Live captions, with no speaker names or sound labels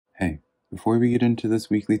Before we get into this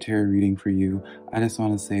weekly tarot reading for you, I just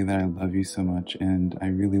want to say that I love you so much, and I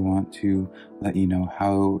really want to let you know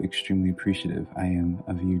how extremely appreciative I am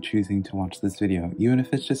of you choosing to watch this video, even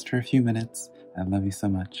if it's just for a few minutes. I love you so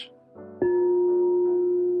much.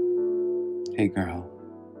 Hey girl.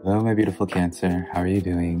 Hello my beautiful Cancer, how are you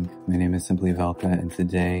doing? My name is SimplyVelca, and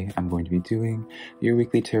today I'm going to be doing your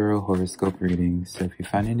weekly tarot horoscope reading. So if you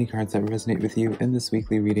find any cards that resonate with you in this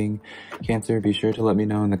weekly reading, Cancer, be sure to let me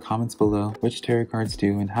know in the comments below which tarot cards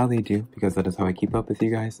do and how they do, because that is how I keep up with you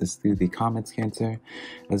guys, is through the comments, Cancer.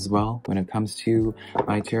 As well, when it comes to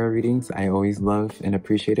my tarot readings, I always love and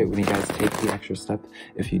appreciate it when you guys take the extra step,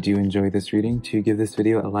 if you do enjoy this reading, to give this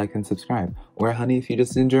video a like and subscribe. Or honey, if you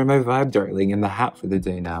just enjoy my vibe, darling, in the hat for the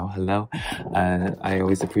day now. Hello. I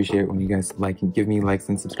always appreciate when you guys like and give me likes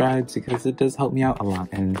and subscribes, because it does help me out a lot,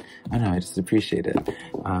 and I don't know, I just appreciate it.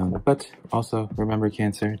 But also remember,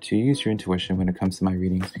 Cancer, to use your intuition when it comes to my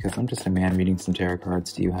readings, because I'm just a man reading some tarot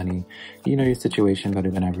cards to you, honey. You know your situation better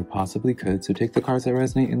than I ever possibly could, so take the cards that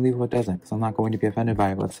resonate and leave what doesn't, because I'm not going to be offended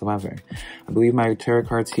by it whatsoever. I believe my tarot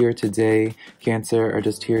cards here today, Cancer, are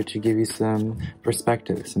just here to give you some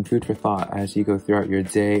perspective, some food for thought as you go throughout your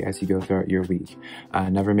day, as you go throughout your week.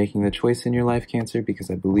 Never making the choice in your life, Cancer,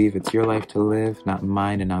 because I believe it's your life to live, not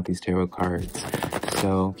mine and not these tarot cards.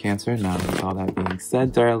 So, Cancer, now with all that being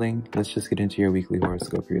said, darling, let's just get into your weekly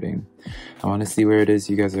horoscope reading. I want to see where it is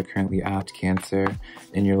you guys are currently at, Cancer,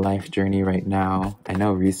 in your life journey right now. I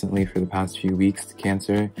know recently, for the past few weeks,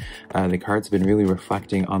 Cancer, the cards have been really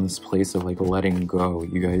reflecting on this place of like letting go.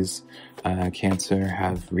 You guys, Cancer,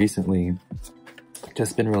 have recently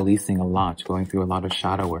just been releasing a lot, going through a lot of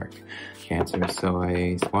shadow work, Cancer. So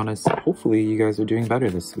I want to, hopefully you guys are doing better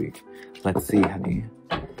this week. Let's see, honey.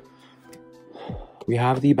 We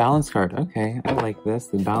have the balance card. Okay, I like this.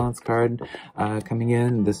 The balance card coming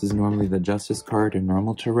in. This is normally the justice card in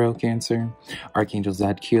normal tarot, Cancer. Archangel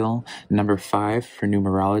Zadkiel, number 5 for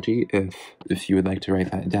numerology. If you would like to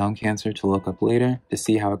write that down, Cancer, to look up later to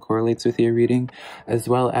see how it correlates with your reading, as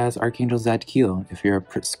well as Archangel Zadkiel. If your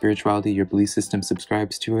spirituality, your belief system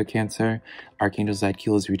subscribes to it, Cancer, Archangel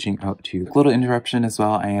Zadkiel is reaching out to you. Little interruption as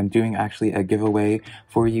well. I am doing actually a giveaway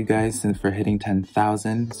for you guys since for hitting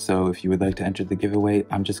 10,000. So if you would like to enter the giveaway,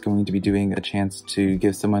 I'm just going to be doing a chance to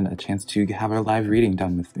give someone a chance to have a live reading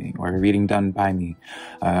done with me, or a reading done by me,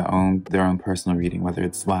 their own personal reading, whether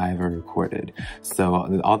it's live or recorded.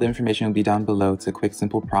 So all the information will be down below. It's a quick,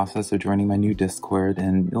 simple process of joining my new Discord,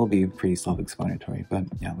 and it'll be pretty self-explanatory. But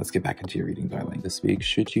yeah, let's get back into your reading, darling. This week,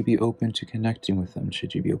 should you be open to connecting with them?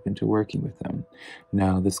 Should you be open to working with them?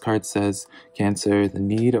 Now, this card says, Cancer, the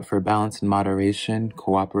need for balance and moderation,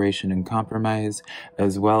 cooperation and compromise,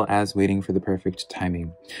 as well as waiting for the perfect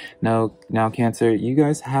timing. Now, Cancer, you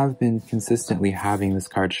guys have been consistently having this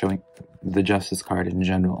card showing, the Justice card in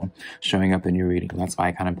general, showing up in your reading. That's why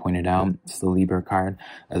I kind of pointed out it's the Libra card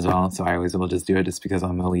as well. So I always will just do it just because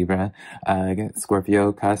I'm a Libra,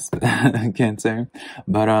 Scorpio cusp, Cancer.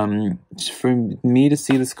 But for me to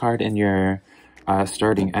see this card in your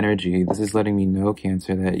starting energy, this is letting me know,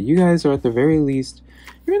 Cancer, that you guys are at the very least,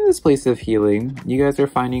 you're in this place of healing. You guys are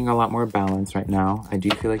finding a lot more balance right now. I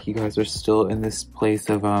do feel like you guys are still in this place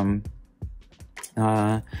of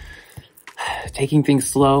taking things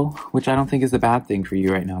slow, which I don't think is a bad thing for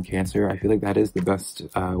you right now, Cancer. I feel like that is the best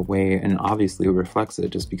way, and obviously it reflects it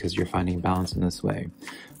just because you're finding balance in this way.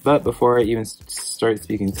 But before I even start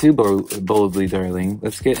speaking too boldly, darling,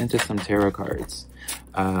 let's get into some tarot cards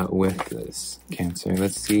with this, Cancer.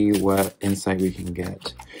 Let's see what insight we can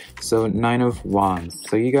get. So 9 of Wands.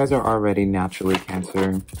 So you guys are already naturally,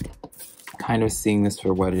 Cancer, kind of seeing this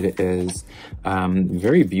for what it is.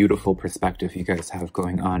 Very beautiful perspective you guys have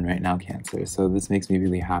going on right now, Cancer. So this makes me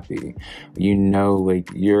really happy. You know, like,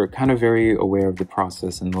 you're kind of very aware of the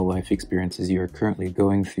process and the life experiences you're currently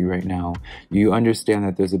going through right now. You understand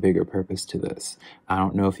that there's a bigger purpose to this. I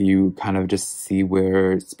don't know if you kind of just see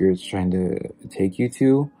where Spirit's trying to take you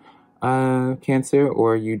to, Cancer,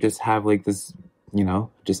 or you just have like this, you know,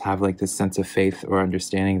 just have like this sense of faith or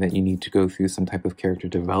understanding that you need to go through some type of character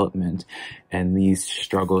development and these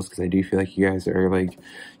struggles, because I do feel like you guys are like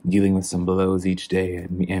dealing with some blows each day.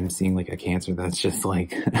 And I'm seeing like a Cancer that's just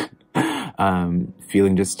like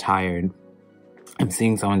feeling just tired. I'm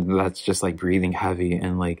seeing someone that's just like breathing heavy,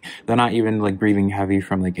 and like they're not even like breathing heavy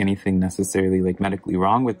from like anything necessarily like medically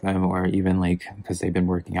wrong with them, or even like because they've been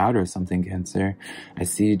working out or something, Cancer. I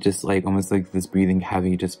see just like almost like this breathing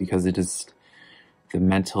heavy just because it just, the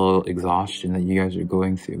mental exhaustion that you guys are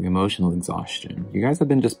going through, emotional exhaustion. You guys have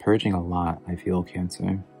been just purging a lot, I feel,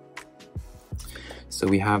 Cancer. So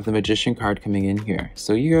we have the Magician card coming in here.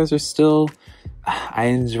 So you guys are still, I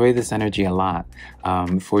enjoy this energy a lot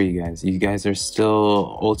for you guys. You guys are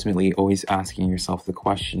still ultimately always asking yourself the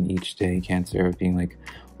question each day, Cancer, of being like,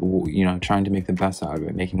 you know, trying to make the best out of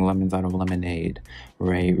it, making lemons out of lemonade,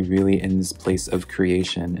 right? Really in this place of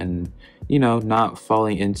creation and, you know, not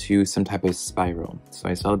falling into some type of spiral. So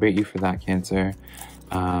I celebrate you for that, Cancer.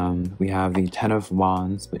 We have the 10 of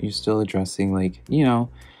Wands, but you're still addressing, like, you know,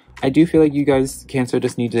 I do feel like you guys, Cancer,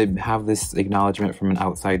 just need to have this acknowledgement from an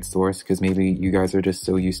outside source, because maybe you guys are just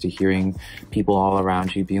so used to hearing people all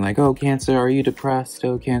around you being like, oh, Cancer, are you depressed?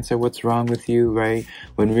 Oh, Cancer, what's wrong with you, right?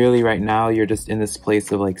 When really right now you're just in this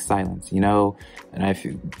place of like silence, you know? And I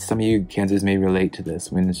feel some of you Cancers may relate to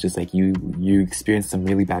this, when it's just like you experience some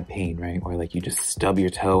really bad pain, right? Or like you just stub your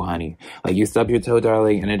toe, honey. Like you stub your toe,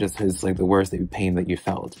 darling, and it just is like the worst pain that you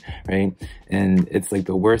felt, right? And it's like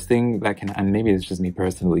the worst thing that can, and maybe it's just me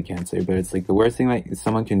personally, Cancer, but it's like the worst thing that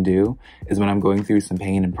someone can do is when I'm going through some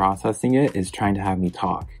pain and processing it is trying to have me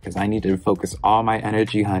talk, because I need to focus all my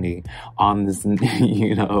energy, honey, on this,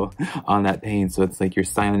 you know, on that pain. So it's like you're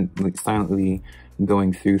silently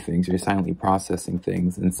going through things, you're silently processing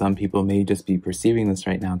things, and some people may just be perceiving this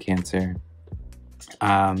right now, Cancer,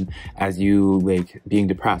 as you like being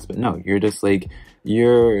depressed, but no, you're just like,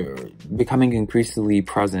 you're becoming increasingly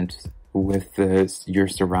present with your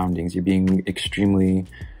surroundings. You're being extremely,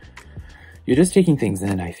 you're just taking things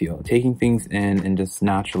in, I feel. Taking things in and just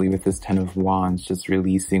naturally with this 10 of Wands, just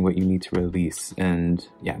releasing what you need to release. And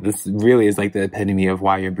yeah, this really is like the epitome of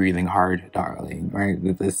why you're breathing hard, darling, right?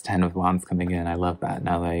 With this 10 of Wands coming in. I love that.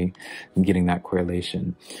 Now that I'm getting that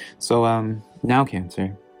correlation. So now,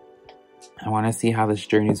 Cancer, I want to see how this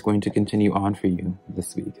journey is going to continue on for you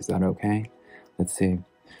this week. Is that okay? Let's see.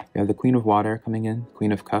 We have the Queen of Water coming in,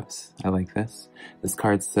 Queen of Cups. I like this. This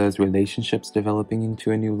card says relationships developing into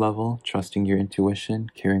a new level, trusting your intuition,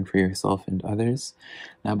 caring for yourself and others.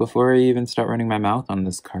 Now, before I even start running my mouth on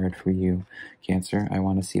this card for you, Cancer, I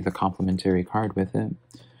want to see the complementary card with it.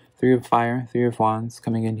 3 of Fire, 3 of Wands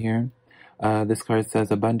coming in here. This card says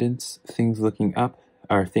abundance, things looking up,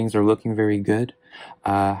 or things are looking very good.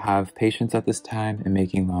 Have patience at this time and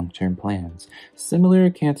making long-term plans. Similar,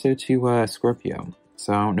 Cancer, to Scorpio.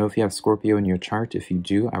 So I don't know if you have Scorpio in your chart. If you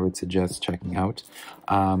do, I would suggest checking out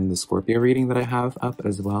the Scorpio reading that I have up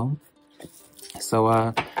as well.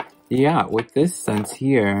 So yeah, with this sense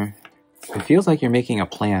here, it feels like you're making a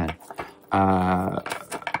plan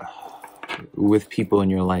with people in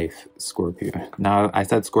your life, Scorpio. Now, I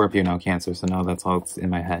said Scorpio, now Cancer, so now that's all that's in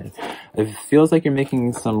my head. It feels like you're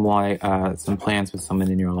making some plans with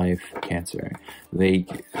someone in your life, Cancer.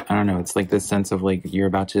 Like, I don't know, it's like this sense of like, you're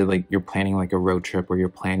about to, like, you're planning like a road trip, or you're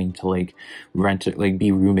planning to like rent it, like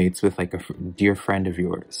be roommates with like a dear friend of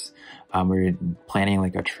yours. Or you're planning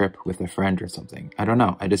like a trip with a friend or something. I don't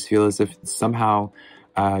know. I just feel as if somehow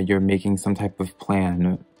you're making some type of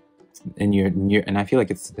plan in your near, and I feel like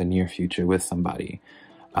it's the near future with somebody,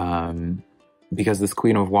 because this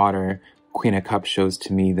Queen of Water, Queen of Cups shows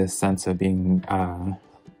to me this sense of being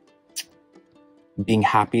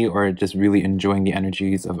happy, or just really enjoying the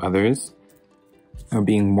energies of others, or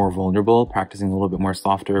being more vulnerable, practicing a little bit more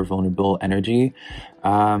softer, vulnerable energy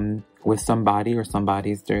with somebody or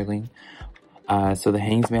somebody's, darling. So the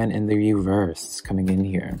Hangman in the reverse coming in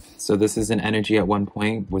here. So this is an energy at one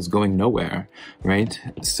point was going nowhere, right?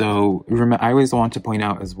 So I always want to point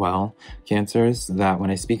out as well, Cancers, that when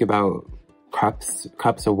I speak about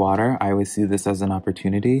cups of water, I always see this as an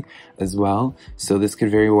opportunity as well. So this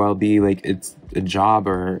could very well be like it's a job,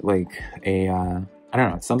 or like a I don't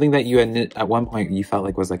know, something that you at one point you felt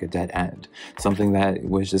like was like a dead end, something that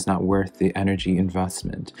was just not worth the energy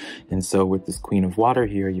investment. And so with this Queen of Water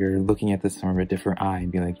here, you're looking at this from a different eye and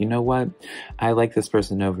be like, you know what? I like this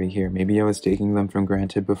person over here. Maybe I was taking them for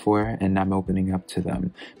granted before, and I'm opening up to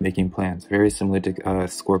them, making plans. Very similar to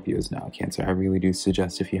Scorpios now, Cancer. I really do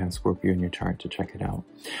suggest, if you have Scorpio in your chart, to check it out.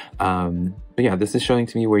 But yeah, this is showing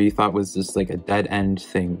to me where you thought was just like a dead end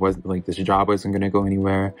thing. Was like this job wasn't going to go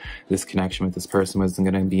anywhere. This connection with this person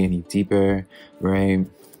wasn't going to be any deeper, right?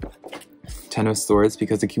 10 of Swords,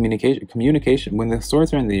 because the communication, when the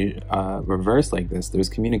swords are in the reverse like this, there's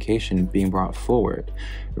communication being brought forward,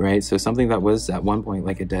 right? So something that was at one point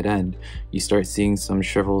like a dead end, you start seeing some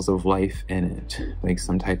shrivels of life in it, like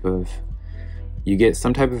some type of You get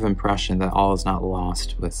some type of impression that all is not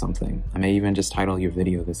lost with something. I may even just title your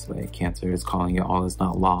video this way. Cancer is calling it all is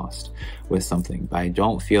not lost with something. But I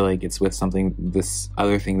don't feel like it's with something, this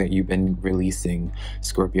other thing that you've been releasing,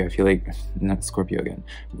 Scorpio. I feel like, not Scorpio again,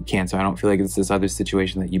 Cancer. I don't feel like it's this other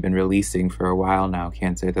situation that you've been releasing for a while now,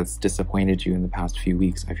 Cancer, that's disappointed you in the past few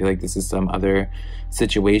weeks. I feel like this is some other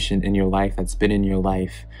situation in your life that's been in your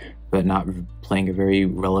life, but not playing a very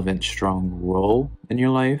relevant, strong role in your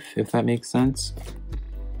life, if that makes sense.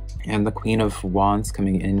 And the Queen of Wands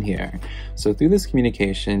coming in here. So through this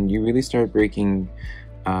communication, you really start breaking,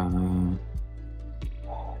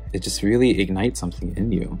 it just really ignites something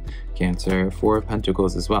in you, Cancer. Four of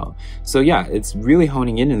Pentacles as well. So yeah, it's really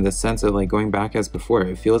honing in the sense of like going back as before.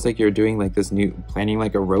 It feels like you're doing like this new, planning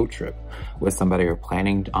like a road trip with somebody, or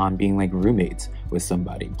planning on being like roommates with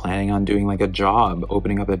somebody, planning on doing like a job,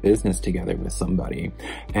 opening up a business together with somebody.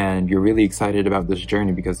 And you're really excited about this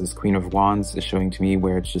journey because this Queen of Wands is showing to me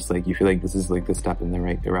where it's just like, you feel like this is like the step in the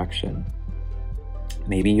right direction.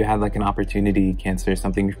 Maybe you had like an opportunity, Cancer,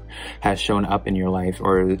 something has shown up in your life,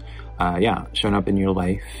 or shown up in your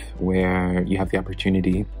life where you have the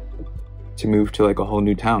opportunity to move to like a whole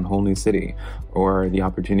new town, whole new city, or the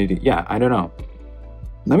opportunity, I don't know.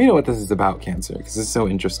 Let me know what this is about, Cancer, because this is so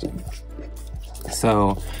interesting.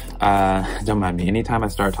 So don't mind me. Anytime I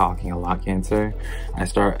start talking a lot, Cancer, I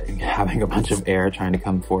start having a bunch of air trying to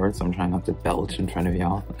come forward, so I'm trying not to belch in front of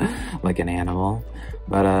y'all like an animal.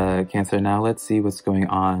 But Cancer, now let's see what's going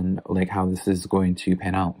on, like how this is going to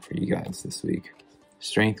pan out for you guys this week.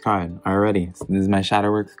 Strength card already. So this is my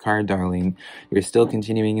shadow work card, darling. You're still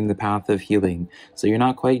continuing in the path of healing. So you're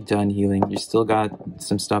not quite done healing. You still got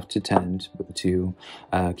some stuff to tend to,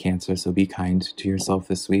 Cancer. So be kind to yourself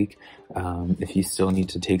this week. If you still need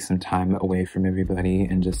to take some time away from everybody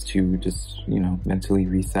and just you know, mentally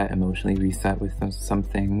reset, emotionally reset with some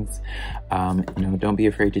things, you know, don't be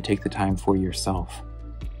afraid to take the time for yourself.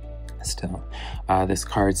 Still, this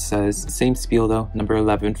card says, same spiel though, number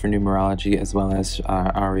 11 for numerology as well as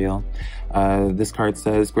Ariel. This card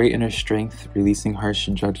says, great inner strength, releasing harsh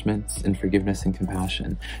judgments, and forgiveness and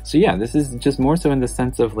compassion. So yeah, this is just more so in the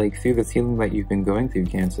sense of like through this healing that you've been going through,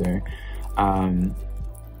 Cancer.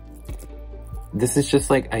 This is just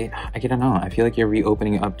like, I don't know, I feel like you're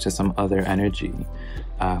reopening up to some other energy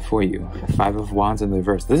for you. Five of Wands in the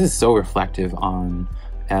reverse. This is so reflective on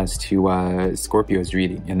as to Scorpio's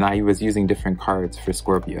reading, and I was using different cards for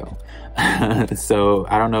Scorpio. So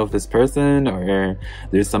I don't know if this person or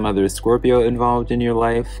there's some other Scorpio involved in your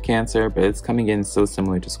life, Cancer, but it's coming in so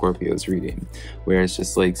similar to Scorpio's reading, where it's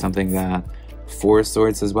just like something that, Four of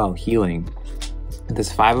Swords as well, healing. This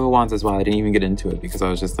Five of Wands as well, I didn't even get into it because I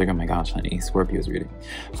was just like, oh my gosh, honey, Scorpio's reading.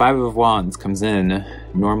 Five of Wands comes in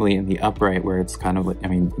normally in the upright, where it's kind of like, I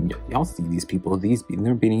mean, y'all see these people,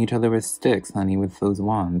 they're beating each other with sticks, honey, with those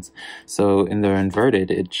wands. So in the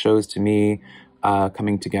inverted, it shows to me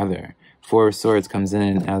coming together. Four of Swords comes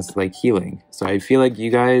in as like healing. So I feel like you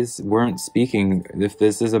guys weren't speaking, if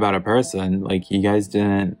this is about a person, like you guys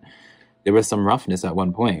didn't, there was some roughness at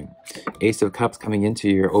one point. Ace of Cups coming into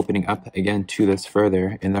you, you're opening up again to this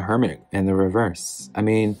further in the Hermit in the reverse. I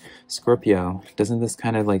mean, Scorpio, doesn't this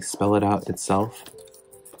kind of like spell it out itself?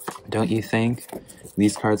 Don't you think?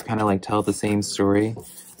 These cards kind of like tell the same story.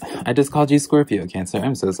 I just called you Scorpio, Cancer.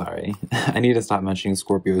 I'm so sorry. I need to stop mentioning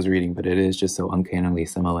Scorpio's reading, but it is just so uncannily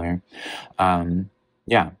similar.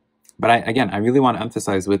 Yeah. But I really want to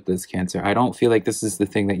emphasize with this, Cancer, I don't feel like this is the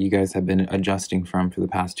thing that you guys have been adjusting from for the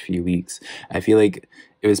past few weeks. I feel like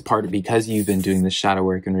it was part of, because you've been doing the shadow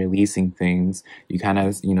work and releasing things, you kind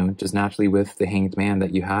of, you know, just naturally with the Hanged Man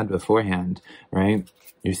that you had beforehand, right?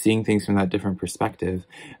 You're seeing things from that different perspective,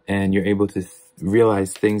 and you're able to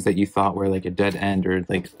realize things that you thought were like a dead end or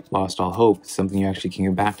like lost all hope, something you actually can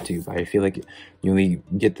go back to. But I feel like you only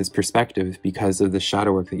get this perspective because of the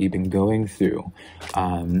shadow work that you've been going through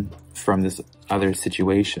from this other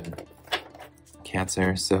situation,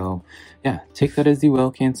 Cancer. So yeah, take that as you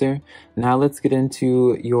will, Cancer. Now let's get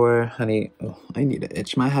into your, honey, oh, I need to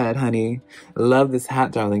itch my head, honey. I love this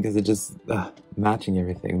hat, darling, because it just matching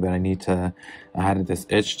everything, but I had this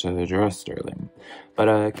itch to address, darling.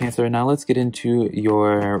 But Cancer, now let's get into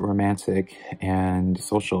your romantic and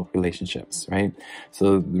social relationships, right?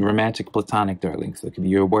 So romantic, platonic, darling. So it could be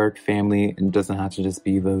your work, family, and it doesn't have to just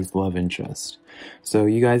be those love interests. So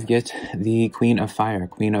you guys get the Queen of Fire,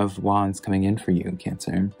 Queen of Wands coming in for you,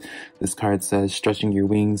 Cancer. This This card says stretching your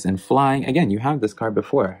wings and flying. Again, you have this card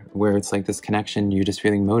before where it's like this connection, you're just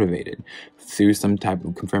feeling motivated through some type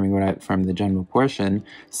of confirming what I, from the general portion.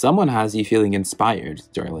 Someone has you feeling inspired,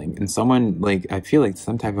 darling, and someone like, I feel like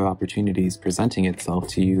some type of opportunity is presenting itself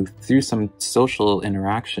to you through some social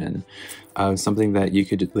interaction, something that you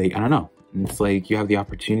could like, I don't know. It's like you have the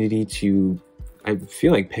opportunity to, I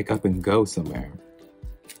feel like, pick up and go somewhere.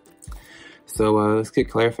 So let's get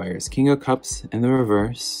clarifiers. King of Cups in the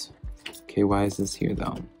reverse. Okay, why is this here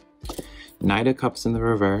though? Knight of Cups in the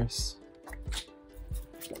reverse.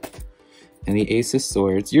 And the Ace of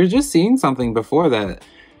Swords. You're just seeing something before that.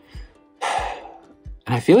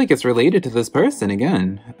 And I feel like it's related to this person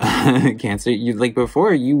again. Cancer, you like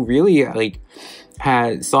before you really like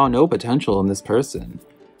saw no potential in this person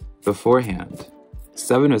beforehand.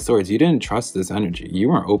 Seven of Swords, you didn't trust this energy. You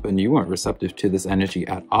weren't open, you weren't receptive to this energy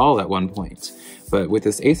at all at one point. But with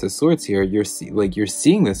this Ace of Swords here, you're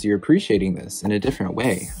seeing this, you're appreciating this in a different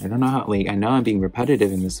way. I don't know how, like, I know I'm being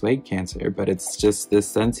repetitive in this way, Cancer, but it's just this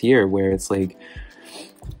sense here where it's like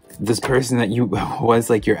this person that you was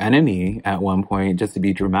like your enemy at one point, just to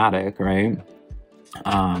be dramatic, right?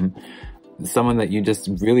 Someone that you just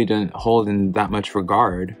really didn't hold in that much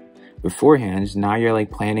regard beforehand. Now you're like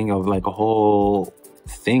planning of like a whole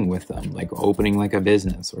thing with them, like opening like a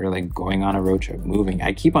business or like going on a road trip, moving.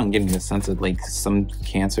 I keep on getting this sense of like some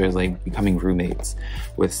Cancer is like becoming roommates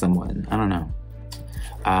with someone. I don't know.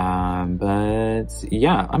 But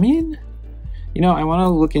yeah, I mean, you know, I want to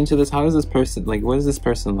look into this. How is this person like? What is this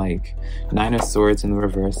person like? Nine of Swords in the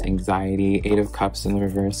reverse, anxiety. Eight of Cups in the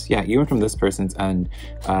reverse. Yeah, even from this person's end,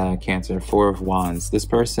 Cancer. Four of Wands. This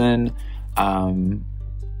person,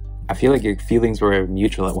 I feel like your feelings were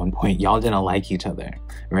mutual at one point. Y'all didn't like each other,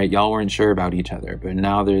 right? Y'all weren't sure about each other, but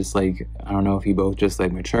now there's like, I don't know if you both just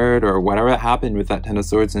like matured or whatever happened with that Ten of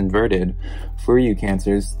Swords inverted for you,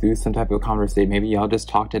 Cancers, through some type of conversation. Maybe y'all just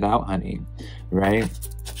talked it out, honey, right?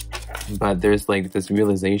 But there's like this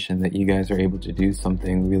realization that you guys are able to do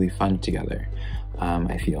something really fun together,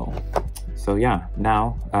 I feel. So yeah,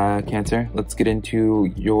 now, Cancer, let's get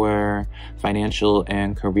into your financial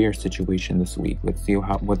and career situation this week. Let's see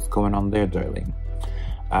what's going on there, darling.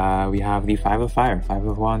 We have the Five of Fire, Five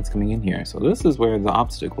of Wands coming in here. So this is where the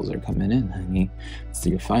obstacles are coming in, honey. It's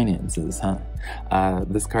your finances, huh?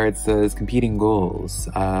 This card says competing goals,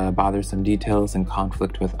 bothersome details, and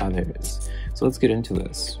conflict with others. So let's get into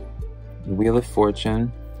this. The Wheel of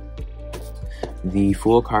Fortune, the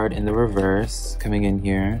Fool card in the reverse coming in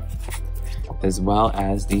here, as well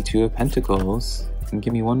as the Two of Pentacles. And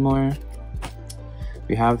give me one more.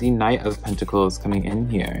 We have the Knight of Pentacles coming in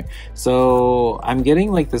here. So I'm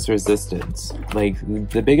getting like this resistance. Like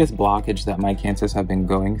the biggest blockage that my Cancers have been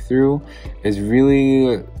going through is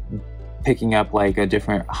really picking up like a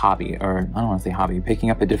different hobby, or I don't want to say hobby,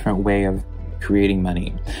 picking up a different way of creating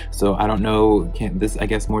money. So I don't know, this I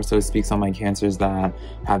guess more so speaks on my Cancers that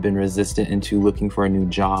have been resistant into looking for a new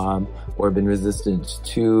job, or been resistant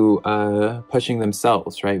to pushing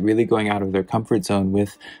themselves, right? Really going out of their comfort zone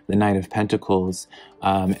with the Knight of Pentacles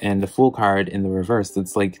and the Fool card in the reverse.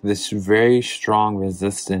 It's like this very strong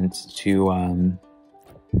resistance to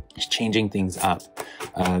changing things up,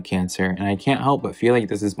 Cancer. And I can't help but feel like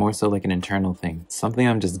this is more so like an internal thing. Something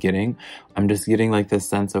I'm just getting like this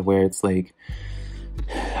sense of where it's like,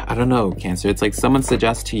 I don't know, Cancer, it's like someone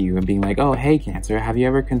suggests to you and being like, oh, hey, Cancer, have you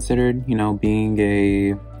ever considered, you know, being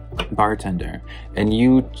a bartender? And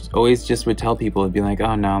you always just would tell people, it'd be like,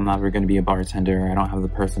 oh no, I'm never going to be a bartender, I don't have the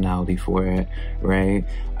personality for it, right?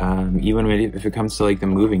 Even if it comes to like the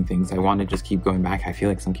moving things, I want to just keep going back. I feel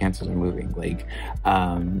like some Cancers are moving, like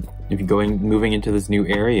if you're moving into this new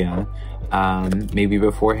area, maybe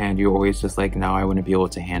beforehand you're always just like, no, I wouldn't be able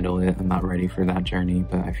to handle it, I'm not ready for that journey.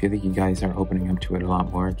 But I feel like you guys are opening up to it a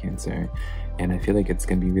lot more, Cancer, and I feel like it's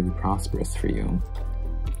going to be really prosperous for you.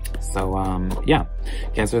 So yeah,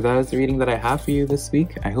 Cancer, that is the reading that I have for you this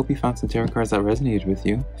week. I hope you found some tarot cards that resonated with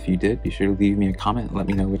you. If you did, be sure to leave me a comment and let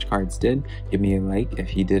me know which cards did. Give me a like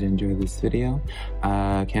if you did enjoy this video.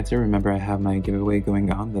 Cancer, remember I have my giveaway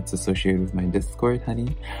going on that's associated with my Discord,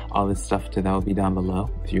 honey. All this stuff that will be down below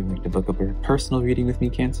if you would like to book a personal reading with me,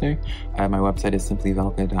 Cancer. My website is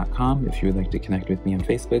SimplyVelca.com. if you would like to connect with me on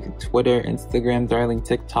Facebook, Twitter, Instagram, darling,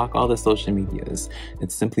 TikTok, all the social medias,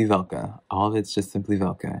 it's SimplyVelca. All of it's just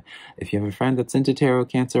SimplyVelca. If you have a friend that's into tarot,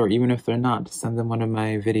 Cancer, or even if they're not, send them one of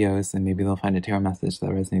my videos and maybe they'll find a tarot message that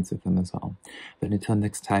resonates with them as well. But until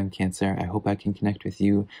next time, Cancer, I hope I can connect with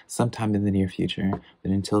you sometime in the near future.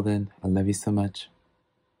 But until then, I love you so much.